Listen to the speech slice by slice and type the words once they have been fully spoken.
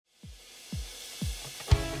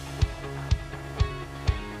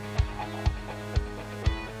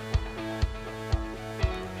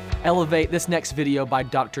Elevate, this next video by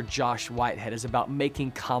Dr. Josh Whitehead is about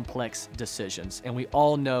making complex decisions. And we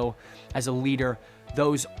all know as a leader,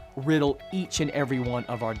 those riddle each and every one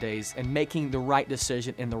of our days. And making the right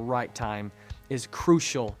decision in the right time is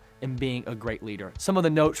crucial in being a great leader. Some of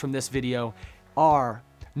the notes from this video are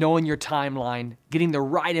knowing your timeline, getting the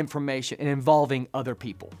right information, and involving other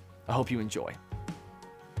people. I hope you enjoy.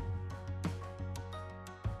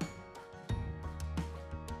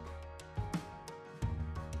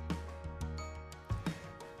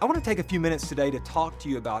 I want to take a few minutes today to talk to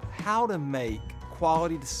you about how to make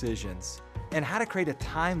quality decisions and how to create a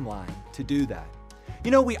timeline to do that. You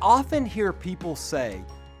know, we often hear people say,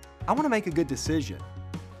 I want to make a good decision.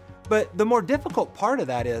 But the more difficult part of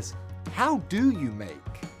that is, how do you make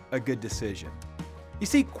a good decision? You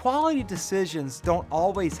see, quality decisions don't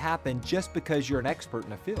always happen just because you're an expert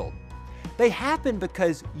in a field. They happen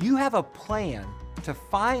because you have a plan to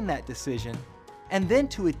find that decision and then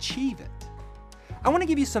to achieve it. I want to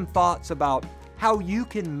give you some thoughts about how you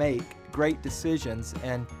can make great decisions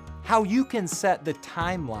and how you can set the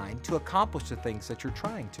timeline to accomplish the things that you're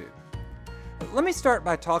trying to. Let me start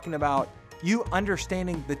by talking about you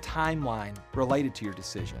understanding the timeline related to your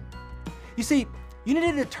decision. You see, you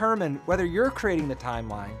need to determine whether you're creating the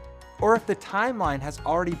timeline or if the timeline has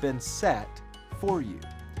already been set for you.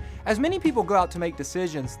 As many people go out to make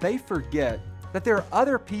decisions, they forget that there are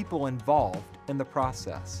other people involved in the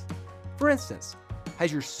process. For instance,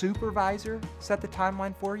 has your supervisor set the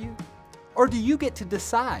timeline for you? Or do you get to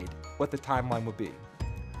decide what the timeline will be?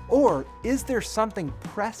 Or is there something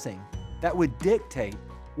pressing that would dictate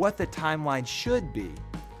what the timeline should be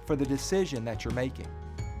for the decision that you're making?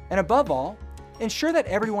 And above all, ensure that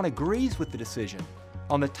everyone agrees with the decision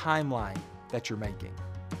on the timeline that you're making.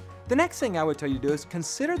 The next thing I would tell you to do is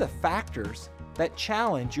consider the factors that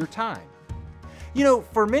challenge your time. You know,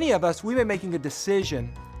 for many of us, we've been making a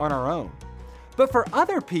decision on our own. But for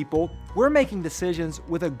other people, we're making decisions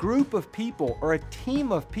with a group of people or a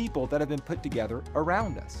team of people that have been put together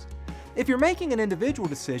around us. If you're making an individual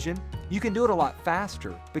decision, you can do it a lot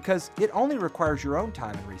faster because it only requires your own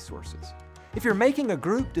time and resources. If you're making a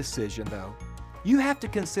group decision, though, you have to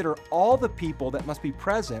consider all the people that must be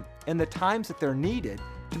present and the times that they're needed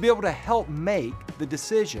to be able to help make the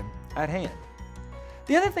decision at hand.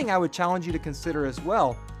 The other thing I would challenge you to consider as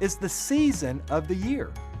well is the season of the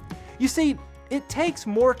year. You see, it takes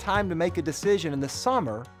more time to make a decision in the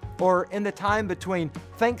summer or in the time between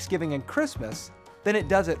Thanksgiving and Christmas than it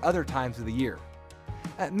does at other times of the year.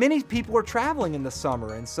 Many people are traveling in the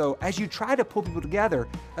summer, and so as you try to pull people together,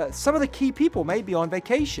 some of the key people may be on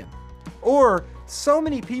vacation. Or so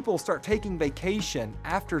many people start taking vacation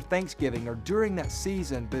after Thanksgiving or during that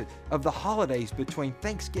season of the holidays between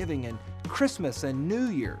Thanksgiving and Christmas and New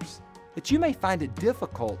Year's that you may find it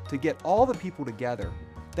difficult to get all the people together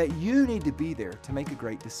that you need to be there to make a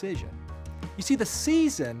great decision. You see, the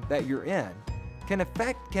season that you're in can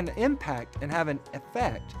impact and have an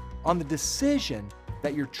effect on the decision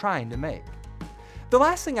that you're trying to make. The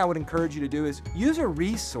last thing I would encourage you to do is use a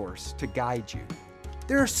resource to guide you.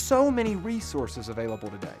 There are so many resources available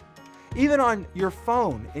today. Even on your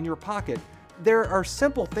phone, in your pocket, there are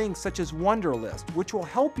simple things such as Wunderlist, which will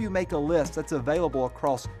help you make a list that's available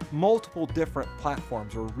across multiple different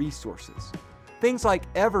platforms or resources. Things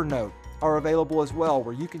like Evernote are available as well,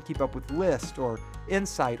 where you can keep up with lists or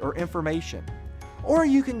insight or information. Or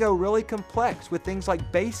you can go really complex with things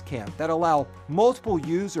like Basecamp that allow multiple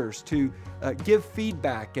users to give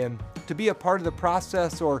feedback and to be a part of the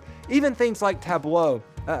process, or even things like Tableau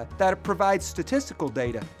that provides statistical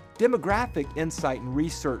data, demographic insight and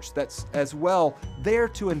research that's as well there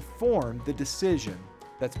to inform the decision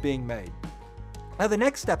that's being made. Now, the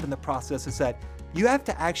next step in the process is that you have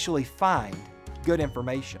to actually find good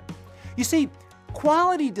information. You see,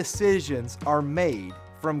 quality decisions are made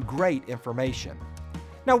from great information.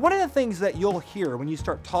 Now, one of the things that you'll hear when you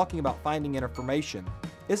start talking about finding information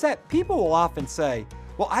is that people will often say,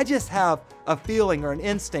 well, I just have a feeling or an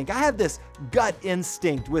instinct. I have this gut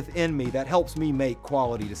instinct within me that helps me make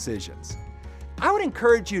quality decisions. I would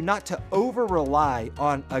encourage you not to over-rely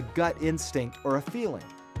on a gut instinct or a feeling.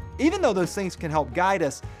 Even though those things can help guide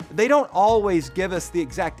us, they don't always give us the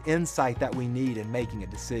exact insight that we need in making a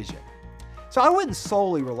decision. So I wouldn't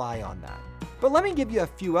solely rely on that. But let me give you a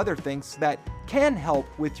few other things that can help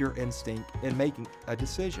with your instinct in making a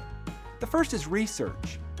decision. The first is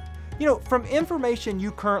research. You know, from information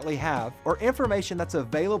you currently have or information that's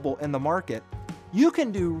available in the market, you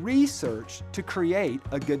can do research to create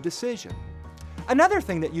a good decision. Another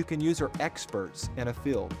thing that you can use are experts in a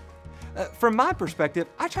field. From my perspective,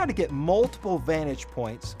 I try to get multiple vantage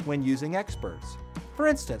points when using experts. For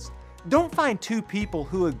instance, don't find two people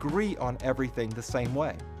who agree on everything the same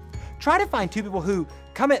way. Try to find two people who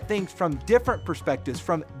come at things from different perspectives,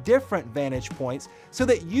 from different vantage points, so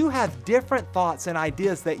that you have different thoughts and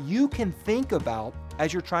ideas that you can think about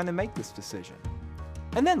as you're trying to make this decision.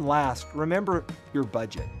 And then last, remember your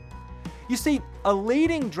budget. You see, a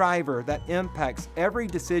leading driver that impacts every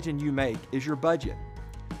decision you make is your budget.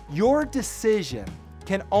 Your decision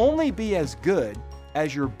can only be as good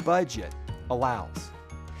as your budget allows.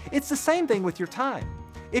 It's the same thing with your time.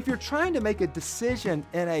 If you're trying to make a decision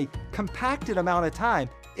in a compacted amount of time,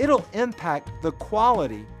 it'll impact the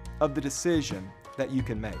quality of the decision that you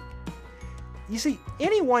can make. You see,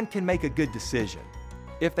 anyone can make a good decision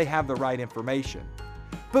if they have the right information.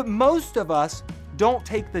 But most of us don't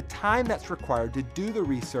take the time that's required to do the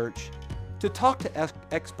research, to talk to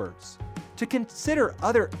experts, to consider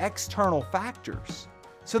other external factors,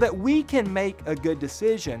 so that we can make a good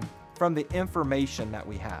decision from the information that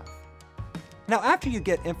we have. Now, after you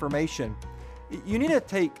get information, you need to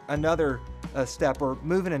take another step or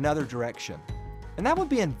move in another direction, and that would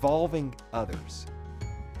be involving others.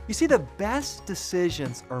 You see, the best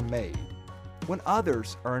decisions are made when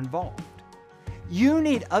others are involved. You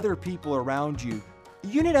need other people around you.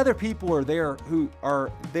 You need other people who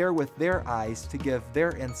are there with their eyes to give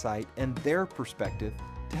their insight and their perspective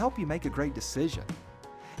to help you make a great decision.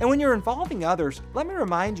 And when you're involving others, let me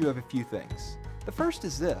remind you of a few things. The first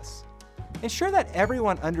is this: ensure that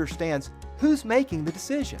everyone understands who's making the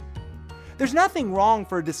decision. There's nothing wrong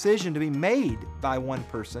for a decision to be made by one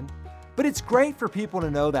person, but it's great for people to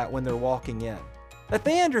know that when they're walking in, that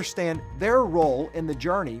they understand their role in the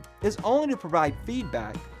journey is only to provide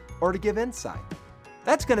feedback or to give insight.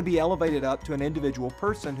 That's going to be elevated up to an individual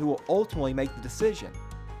person who will ultimately make the decision.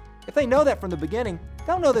 If they know that from the beginning,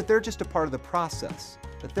 they'll know that they're just a part of the process,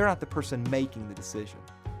 that they're not the person making the decision.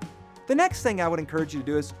 The next thing I would encourage you to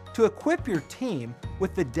do is to equip your team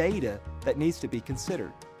with the data that needs to be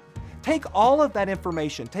considered. Take all of that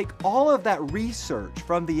information, take all of that research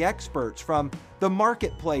from the experts, from the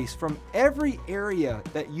marketplace, from every area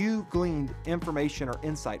that you gleaned information or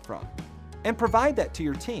insight from, and provide that to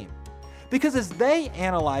your team. Because as they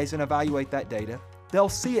analyze and evaluate that data, they'll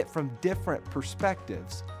see it from different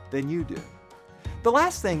perspectives than you do. The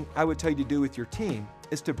last thing I would tell you to do with your team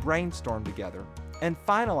is to brainstorm together and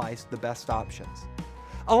finalize the best options.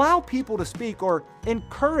 Allow people to speak, or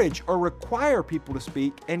encourage or require people to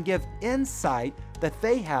speak and give insight that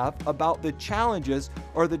they have about the challenges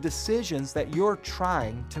or the decisions that you're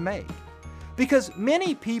trying to make. Because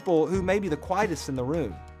many people who may be the quietest in the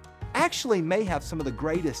room actually may have some of the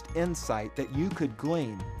greatest insight that you could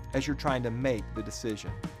glean as you're trying to make the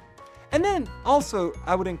decision. And then also,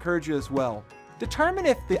 I would encourage you as well, determine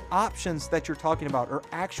if the options that you're talking about are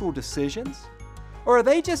actual decisions, or are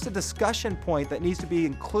they just a discussion point that needs to be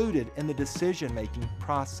included in the decision-making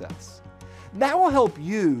process. That will help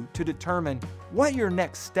you to determine what your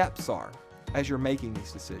next steps are as you're making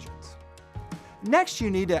these decisions. Next,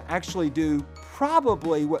 you need to actually do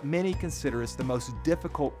probably what many consider is the most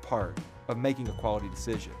difficult part of making a quality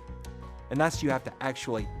decision, and that's you have to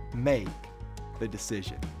actually make the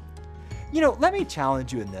decision. Let me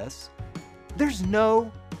challenge you in this. There's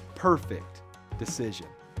no perfect decision,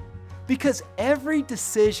 because every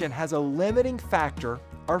decision has a limiting factor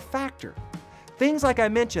or factor. Things like I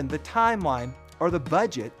mentioned, the timeline or the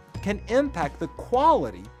budget, can impact the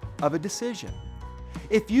quality of a decision.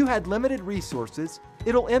 If you had limited resources,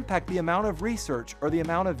 it'll impact the amount of research or the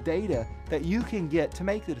amount of data that you can get to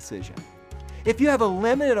make the decision. If you have a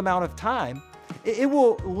limited amount of time, it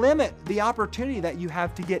will limit the opportunity that you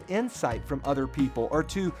have to get insight from other people or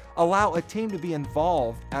to allow a team to be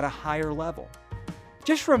involved at a higher level.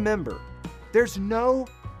 Just remember, there's no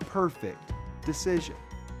perfect decision.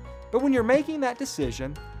 But when you're making that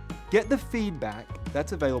decision, get the feedback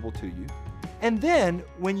that's available to you. And then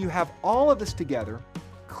when you have all of this together,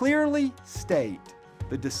 clearly state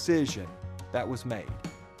the decision that was made.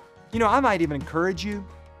 I might even encourage you,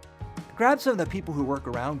 grab some of the people who work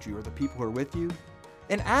around you or the people who are with you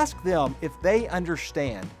and ask them if they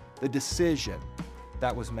understand the decision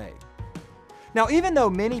that was made. Now, even though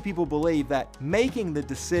many people believe that making the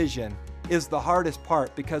decision is the hardest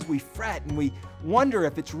part because we fret and we wonder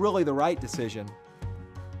if it's really the right decision,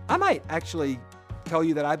 I might actually tell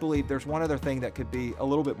you that I believe there's one other thing that could be a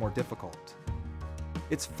little bit more difficult.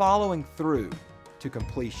 It's following through to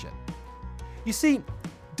completion. You see,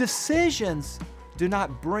 decisions do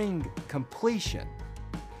not bring completion.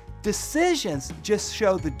 Decisions just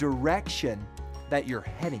show the direction that you're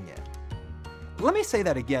heading in. Let me say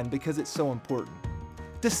that again because it's so important.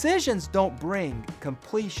 Decisions don't bring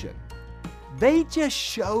completion. They just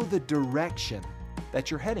show the direction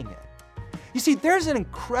that you're heading in. You see, there's an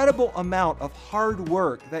incredible amount of hard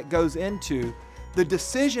work that goes into the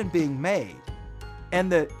decision being made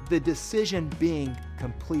and the decision being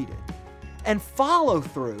completed. And follow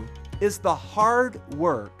through is the hard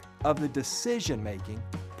work of the decision-making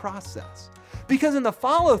process. Because in the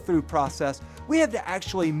follow-through process, we have to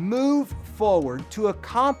actually move forward to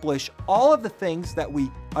accomplish all of the things that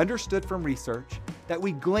we understood from research, that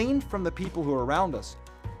we gleaned from the people who are around us,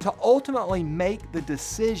 to ultimately make the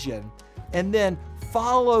decision and then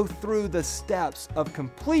follow through the steps of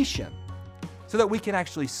completion so that we can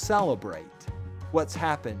actually celebrate what's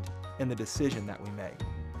happened in the decision that we made.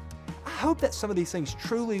 I hope that some of these things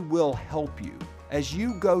truly will help you as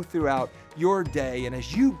you go throughout your day and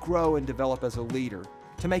as you grow and develop as a leader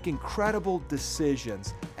to make incredible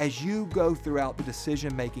decisions as you go throughout the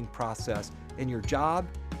decision-making process in your job,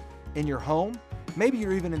 in your home, maybe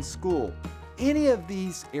you're even in school. Any of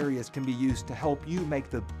these areas can be used to help you make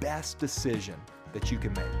the best decision that you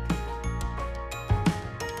can make.